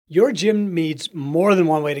Your gym needs more than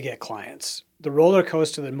one way to get clients. The roller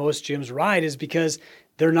coaster that most gyms ride is because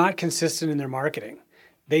they're not consistent in their marketing.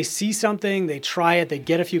 They see something, they try it, they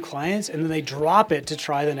get a few clients, and then they drop it to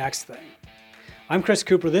try the next thing. I'm Chris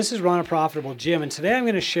Cooper. This is Run a Profitable Gym, and today I'm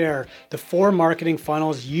going to share the 4 marketing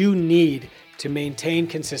funnels you need to maintain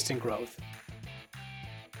consistent growth.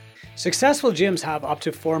 Successful gyms have up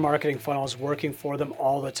to 4 marketing funnels working for them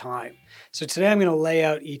all the time. So today I'm going to lay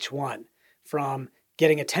out each one, from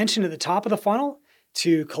getting attention at the top of the funnel,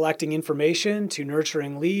 to collecting information, to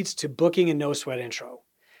nurturing leads, to booking a no-sweat intro.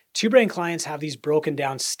 Two Brain clients have these broken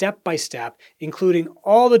down step by step, including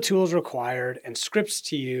all the tools required and scripts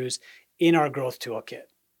to use in our growth toolkit.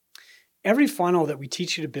 Every funnel that we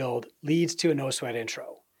teach you to build leads to a no-sweat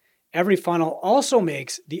intro. Every funnel also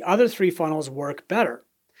makes the other 3 funnels work better.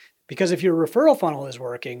 Because if your referral funnel is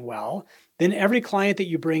working well, then every client that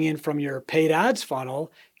you bring in from your paid ads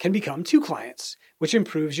funnel can become 2 clients, which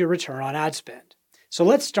improves your return on ad spend. So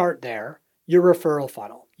let's start there, your referral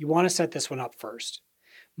funnel. You want to set this one up first.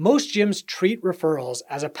 Most gyms treat referrals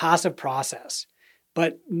as a passive process,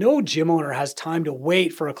 but no gym owner has time to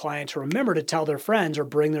wait for a client to remember to tell their friends or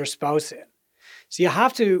bring their spouse in. So you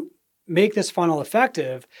have to make this funnel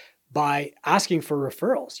effective by asking for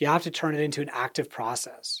referrals. You have to turn it into an active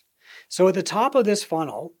process. So at the top of this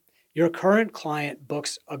funnel, your current client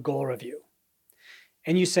books a goal review.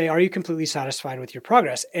 And you say, are you completely satisfied with your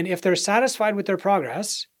progress? And if they're satisfied with their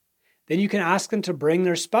progress, then you can ask them to bring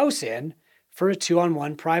their spouse in for a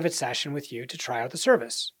 2-on-1 private session with you to try out the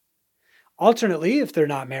service. Alternately, if they're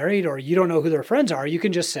not married or you don't know who their friends are, you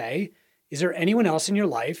can just say, is there anyone else in your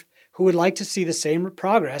life who would like to see the same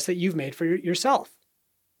progress that you've made for yourself?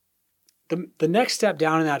 The next step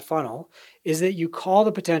down in that funnel is that you call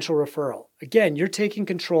the potential referral. Again, you're taking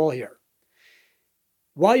control here.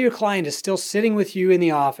 While your client is still sitting with you in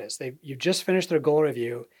the office, you've just finished their goal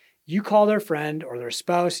review, you call their friend or their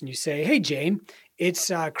spouse and you say, hey, Jane, it's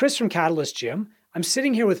Chris from Catalyst Gym. I'm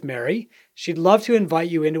sitting here with Mary. She'd love to invite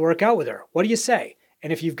you in to work out with her. What do you say?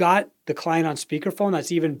 And if you've got the client on speakerphone,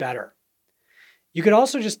 that's even better. You could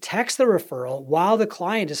also just text the referral while the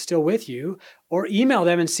client is still with you, or email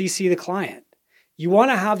them and CC the client. You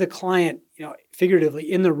want to have the client,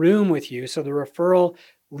 figuratively in the room with you, so the referral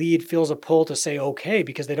lead feels a pull to say okay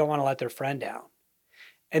because they don't want to let their friend down.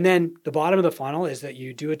 And then the bottom of the funnel is that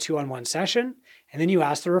you do a 2-on-1 session, and then you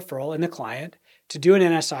ask the referral and the client to do an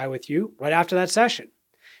NSI with you right after that session.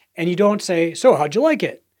 And you don't say, so how'd you like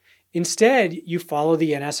it? Instead, you follow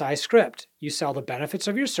the NSI script. You sell the benefits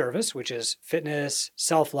of your service, which is fitness,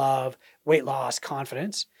 self-love, weight loss,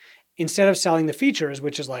 confidence, instead of selling the features,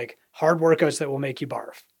 which is like hard workouts that will make you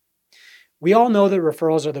barf. We all know that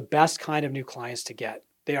referrals are the best kind of new clients to get.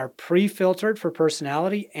 They are pre-filtered for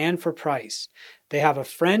personality and for price. They have a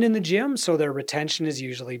friend in the gym, so their retention is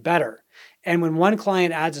usually better. And when one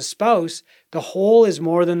client adds a spouse, the whole is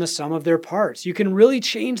more than the sum of their parts. You can really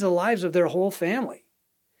change the lives of their whole family.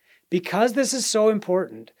 Because this is so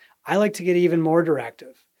important, I like to get even more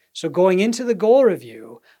directive. So going into the goal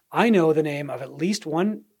review, I know the name of at least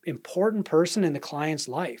one important person in the client's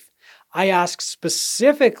life. I ask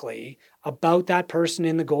specifically about that person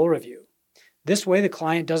in the goal review. This way, the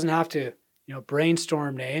client doesn't have to,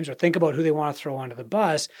 brainstorm names or think about who they want to throw under the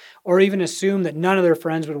bus, or even assume that none of their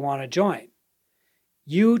friends would want to join.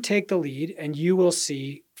 You take the lead and you will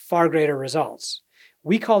see far greater results.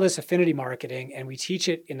 We call this affinity marketing, and we teach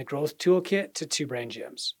it in the growth toolkit to Two Brain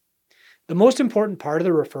gyms. The most important part of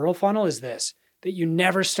the referral funnel is this, that you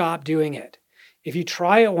never stop doing it. If you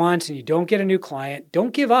try it once and you don't get a new client,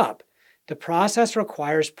 don't give up. The process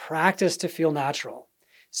requires practice to feel natural.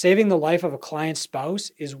 Saving the life of a client's spouse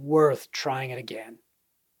is worth trying it again.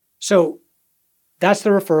 So that's the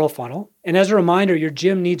referral funnel. And as a reminder, your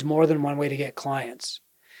gym needs more than one way to get clients.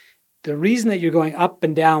 The reason that you're going up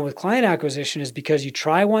and down with client acquisition is because you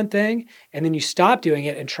try one thing and then you stop doing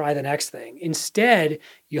it and try the next thing. Instead,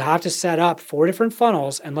 you have to set up 4 different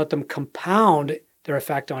funnels and let them compound their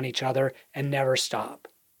effect on each other and never stop.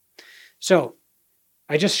 So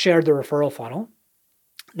I just shared the referral funnel.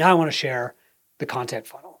 Now I want to share the content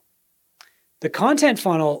funnel. The content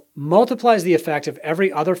funnel multiplies the effect of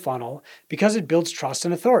every other funnel because it builds trust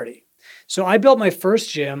and authority. So I built my first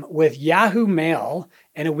gym with Yahoo Mail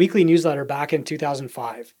and a weekly newsletter back in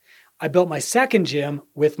 2005. I built my second gym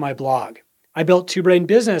with my blog. I built Two Brain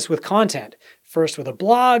Business with content, first with a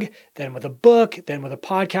blog, then with a book, then with a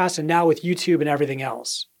podcast, and now with YouTube and everything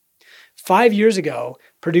else. 5 years ago,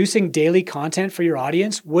 producing daily content for your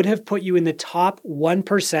audience would have put you in the top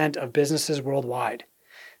 1% of businesses worldwide.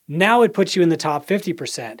 Now it puts you in the top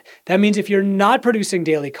 50%. That means if you're not producing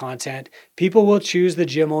daily content, people will choose the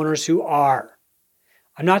gym owners who are.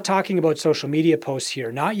 I'm not talking about social media posts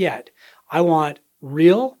here, not yet. I want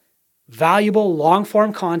real, valuable,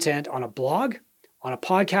 long-form content on a blog, on a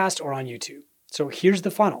podcast, or on YouTube. So here's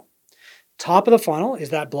the funnel. Top of the funnel is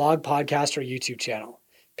that blog, podcast, or YouTube channel.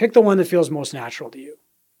 Pick the one that feels most natural to you.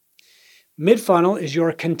 Mid-funnel is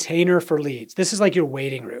your container for leads. This is like your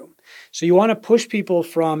waiting room. So you want to push people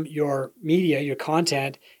from your media, your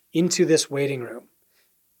content, into this waiting room.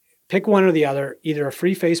 Pick one or the other, either a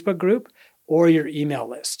free Facebook group or your email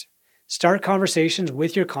list. Start conversations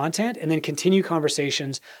with your content and then continue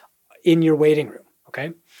conversations in your waiting room,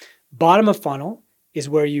 okay? Bottom of funnel is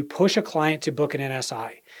where you push a client to book an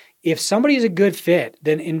NSI. If somebody is a good fit,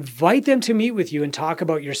 then invite them to meet with you and talk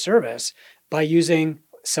about your service by using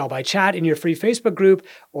Sell by Chat in your free Facebook group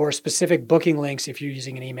or specific booking links if you're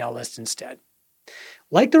using an email list instead.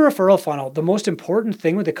 Like the referral funnel, the most important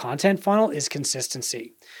thing with the content funnel is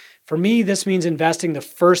consistency. For me, this means investing the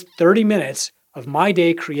first 30 minutes of my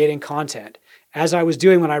day creating content, as I was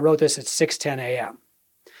doing when I wrote this at 6:10 a.m.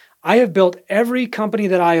 I have built every company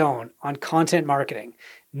that I own on content marketing.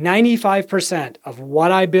 95% of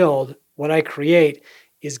what I build, what I create,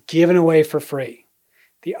 is given away for free.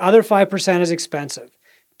 The other 5% is expensive.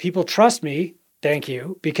 People trust me, thank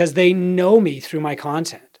you, because they know me through my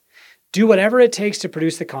content. Do whatever it takes to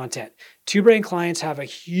produce the content. Two Brain clients have a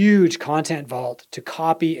huge content vault to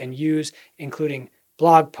copy and use, including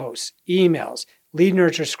blog posts, emails, lead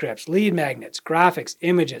nurture scripts, lead magnets, graphics,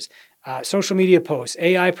 images, social media posts,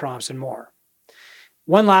 AI prompts, and more.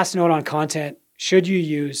 One last note on content: should you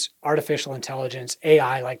use artificial intelligence,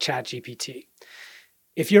 AI like ChatGPT?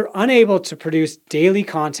 If you're unable to produce daily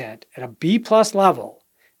content at a B+ level,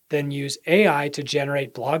 then use AI to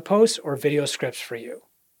generate blog posts or video scripts for you,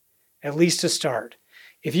 at least to start.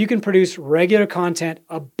 If you can produce regular content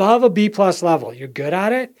above a B+ level, you're good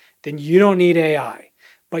at it, then you don't need AI.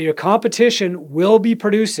 But your competition will be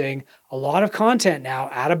producing a lot of content now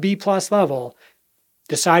at a B+ level.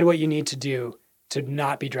 Decide what you need to do to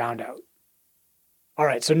not be drowned out. All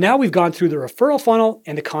right, so now we've gone through the referral funnel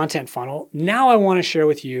and the content funnel. Now I want to share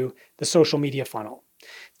with you the social media funnel.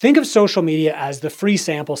 Think of social media as the free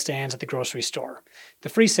sample stands at the grocery store. The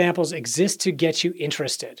free samples exist to get you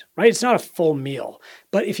interested, right? It's not a full meal.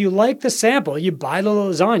 But if you like the sample, you buy the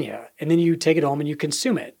lasagna and then you take it home and you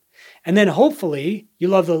consume it. And then hopefully you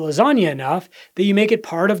love the lasagna enough that you make it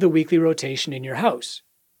part of the weekly rotation in your house.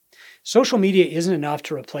 Social media isn't enough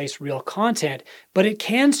to replace real content, but it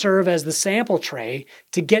can serve as the sample tray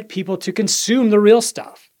to get people to consume the real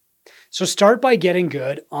stuff. So start by getting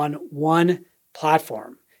good on one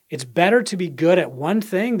platform. It's better to be good at one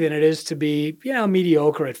thing than it is to be,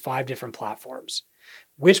 mediocre at 5 different platforms.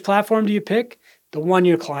 Which platform do you pick? The one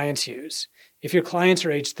your clients use. If your clients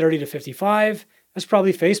are aged 30 to 55, that's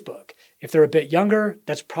probably Facebook. If they're a bit younger,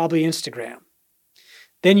 that's probably Instagram.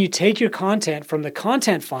 Then you take your content from the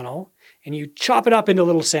content funnel and you chop it up into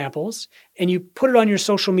little samples and you put it on your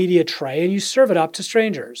social media tray and you serve it up to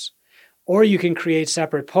strangers. Or you can create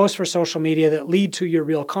separate posts for social media that lead to your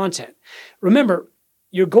real content. Remember,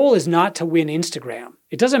 your goal is not to win Instagram.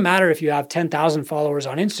 It doesn't matter if you have 10,000 followers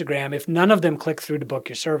on Instagram if none of them click through to book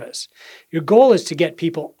your service. Your goal is to get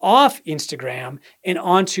people off Instagram and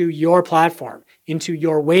onto your platform, into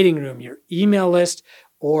your waiting room, your email list,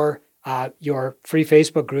 or your free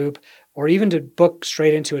Facebook group, or even to book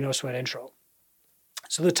straight into a no sweat intro.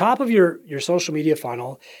 So the top of your social media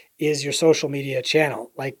funnel is your social media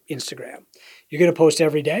channel, like Instagram. You're going to post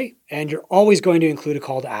every day, and you're always going to include a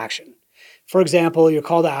call to action. For example, your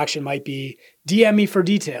call to action might be DM me for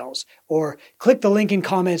details, or click the link in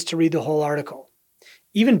comments to read the whole article.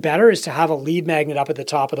 Even better is to have a lead magnet up at the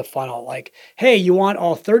top of the funnel, like, hey, you want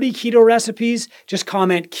all 30 keto recipes? Just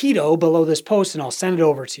comment keto below this post and I'll send it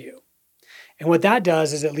over to you. And what that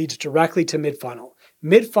does is it leads directly to mid-funnel.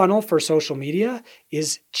 Mid-funnel for social media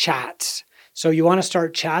is chats. So you want to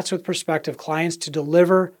start chats with prospective clients to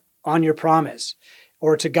deliver on your promise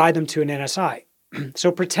or to guide them to an NSI.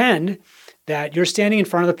 So pretend that you're standing in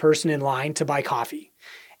front of the person in line to buy coffee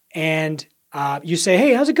and you say,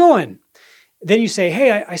 hey, how's it going? Then you say,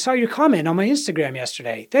 hey, I saw your comment on my Instagram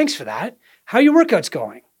yesterday. Thanks for that. How are your workouts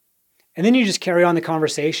going? And then you just carry on the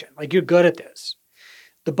conversation like you're good at this.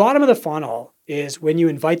 The bottom of the funnel is when you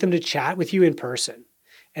invite them to chat with you in person.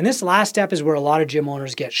 And this last step is where a lot of gym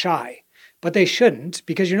owners get shy, but they shouldn't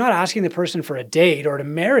because you're not asking the person for a date or to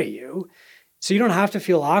marry you, so you don't have to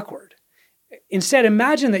feel awkward. Instead,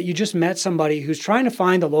 imagine that you just met somebody who's trying to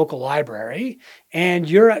find the local library and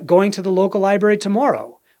you're going to the local library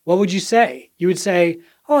tomorrow. What would you say? You would say,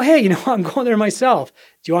 oh, hey, I'm going there myself.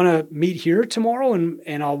 Do you want to meet here tomorrow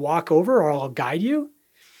and I'll walk over or I'll guide you?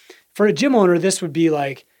 For a gym owner, this would be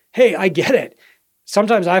like, hey, I get it.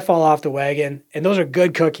 sometimes I fall off the wagon, and those are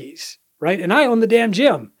good cookies, right? And I own the damn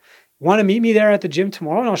gym. Want to meet me there at the gym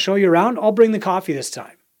tomorrow and I'll show you around? I'll bring the coffee this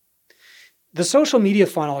time. The social media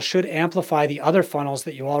funnel should amplify the other funnels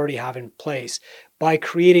that you already have in place by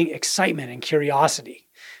creating excitement and curiosity.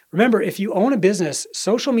 Remember, if you own a business,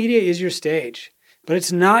 social media is your stage, but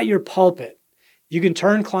it's not your pulpit. You can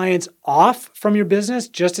turn clients off from your business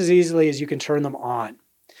just as easily as you can turn them on.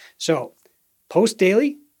 So, post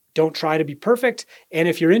daily. Don't try to be perfect. And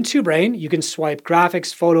if you're in TwoBrain, you can swipe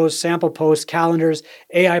graphics, photos, sample posts, calendars,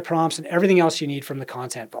 AI prompts, and everything else you need from the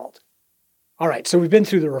Content Vault. All right, so we've been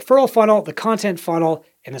through the referral funnel, the content funnel,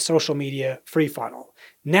 and the social media free funnel.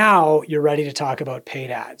 Now you're ready to talk about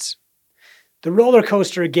paid ads. The roller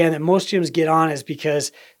coaster, again, that most gyms get on is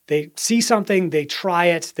because they see something, they try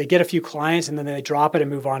it, they get a few clients, and then they drop it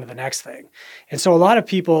and move on to the next thing. And so a lot of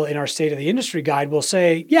people in our State of the Industry guide will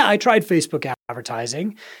say, yeah, I tried Facebook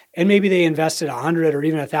advertising, and maybe they invested $100 or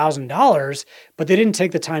even $1,000, but they didn't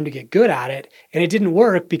take the time to get good at it. And it didn't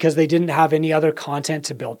work because they didn't have any other content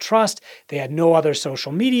to build trust. They had no other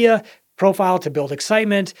social media profile to build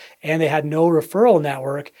excitement, and they had no referral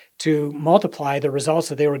network to multiply the results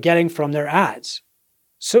that they were getting from their ads.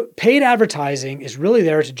 So paid advertising is really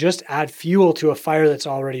there to just add fuel to a fire that's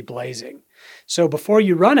already blazing. So before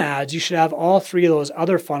you run ads, you should have all three of those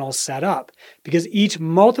other funnels set up because each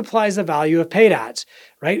multiplies the value of paid ads,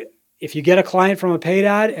 right? If you get a client from a paid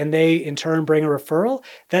ad and they in turn bring a referral,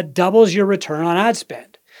 that doubles your return on ad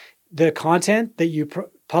spend. The content that you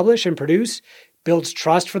publish and produce builds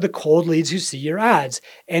trust for the cold leads who see your ads.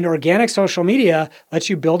 And organic social media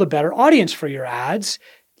lets you build a better audience for your ads,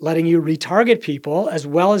 letting you retarget people as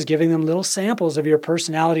well as giving them little samples of your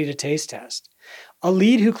personality to taste test. A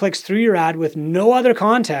lead who clicks through your ad with no other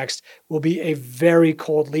context will be a very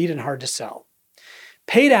cold lead and hard to sell.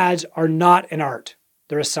 Paid ads are not an art.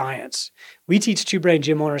 They're a science. We teach TwoBrain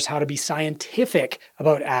gym owners how to be scientific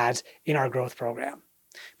about ads in our growth program.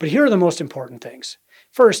 But here are the most important things.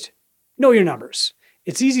 First, know your numbers.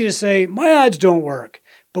 It's easy to say, my ads don't work.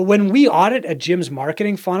 But when we audit a gym's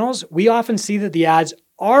marketing funnels, we often see that the ads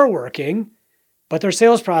are working, but their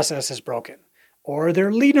sales process is broken, or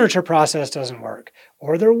their lead nurture process doesn't work,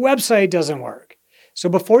 or their website doesn't work. So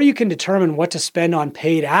before you can determine what to spend on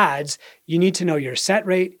paid ads, you need to know your set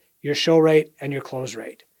rate, your show rate, and your close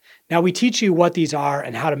rate. Now we teach you what these are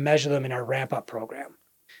and how to measure them in our Ramp Up program.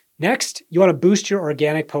 Next, you want to boost your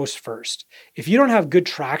organic posts first. If you don't have good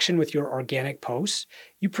traction with your organic posts,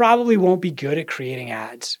 you probably won't be good at creating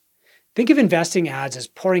ads. Think of investing ads as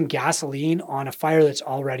pouring gasoline on a fire that's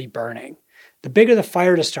already burning. The bigger the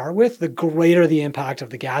fire to start with, the greater the impact of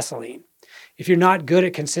the gasoline. If you're not good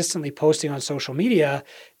at consistently posting on social media,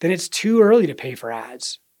 then it's too early to pay for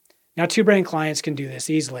ads. Now, TwoBrain clients can do this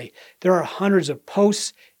easily. There are hundreds of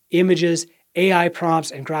posts, images, AI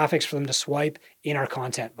prompts, and graphics for them to swipe in our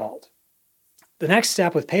Content Vault. The next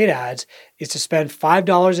step with paid ads is to spend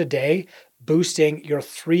 $5 a day boosting your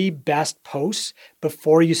 3 best posts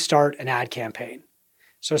before you start an ad campaign.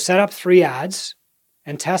 So set up 3 ads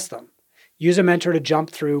and test them. Use a mentor to jump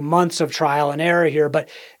through months of trial and error here, but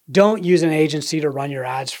don't use an agency to run your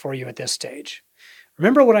ads for you at this stage.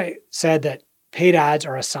 Remember what I said that paid ads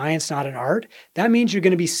are a science, not an art? That means you're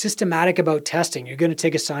going to be systematic about testing. You're going to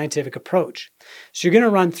take a scientific approach. So you're going to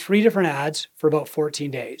run 3 different ads for about 14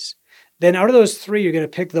 days. Then out of those 3, you're going to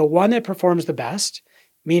pick the one that performs the best,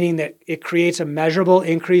 meaning that it creates a measurable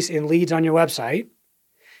increase in leads on your website.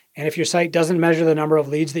 And if your site doesn't measure the number of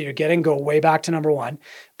leads that you're getting, go way back to number 1.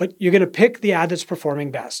 But you're going to pick the ad that's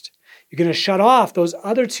performing best. You're going to shut off those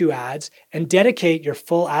other 2 ads and dedicate your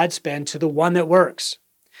full ad spend to the one that works.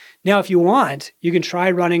 Now, if you want, you can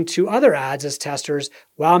try running 2 other ads as testers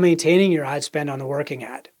while maintaining your ad spend on the working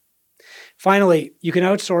ad. Finally, you can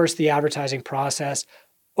outsource the advertising process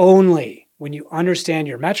only when you understand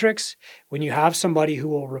your metrics, when you have somebody who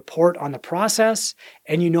will report on the process,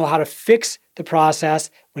 and you know how to fix the process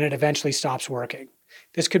when it eventually stops working.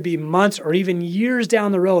 This could be months or even years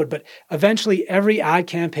down the road, but eventually every ad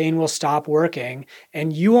campaign will stop working,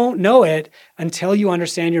 and you won't know it until you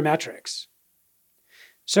understand your metrics.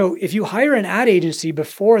 So if you hire an ad agency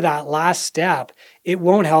before that last step, it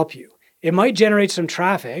won't help you. It might generate some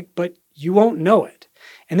traffic, but you won't know it.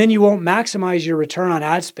 And then you won't maximize your return on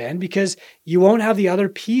ad spend because you won't have the other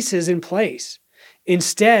pieces in place.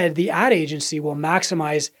 Instead, the ad agency will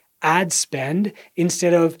maximize ad spend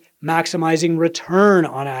instead of maximizing return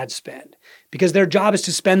on ad spend because their job is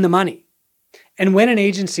to spend the money. And when an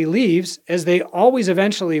agency leaves, as they always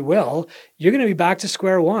eventually will, you're going to be back to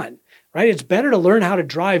square one. Right? It's better to learn how to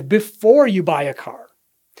drive before you buy a car.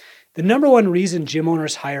 The number one reason gym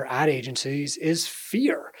owners hire ad agencies is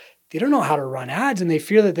fear. they don't know how to run ads and they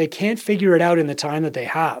fear that they can't figure it out in the time that they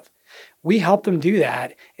have. We help them do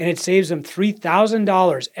that, and it saves them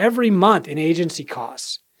 $3,000 every month in agency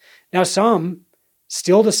costs. Now, some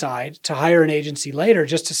still decide to hire an agency later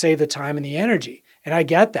just to save the time and the energy. And I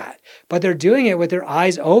get that. But they're doing it with their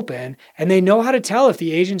eyes open, and they know how to tell if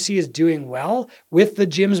the agency is doing well with the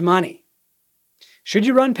gym's money. Should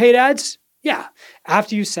you run paid ads? Yeah,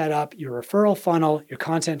 after you set up your referral funnel, your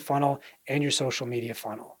content funnel, and your social media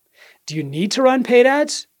funnel. Do you need to run paid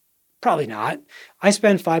ads? Probably not. I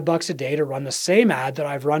spend $5 a day to run the same ad that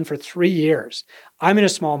I've run for 3 years. I'm in a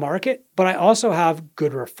small market, but I also have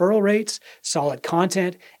good referral rates, solid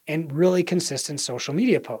content, and really consistent social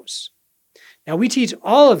media posts. Now, we teach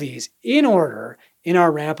all of these in order in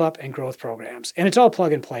our ramp up and growth programs, and it's all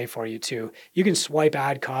plug and play for you too. You can swipe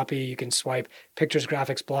ad copy, you can swipe pictures,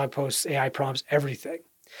 graphics, blog posts, AI prompts, everything.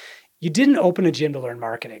 You didn't open a gym to learn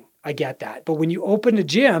marketing. I get that. But when you opened a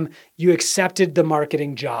gym, you accepted the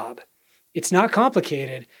marketing job. It's not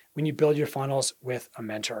complicated when you build your funnels with a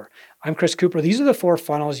mentor. I'm Chris Cooper. These are the 4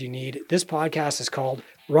 funnels you need. This podcast is called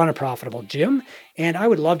Run a Profitable Gym, and I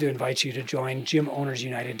would love to invite you to join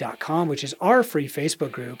GymOwnersUnited.com, which is our free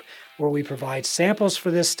Facebook group where we provide samples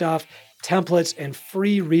for this stuff, templates, and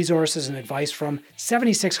free resources and advice from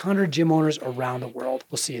 7,600 gym owners around the world.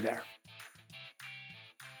 We'll see you there.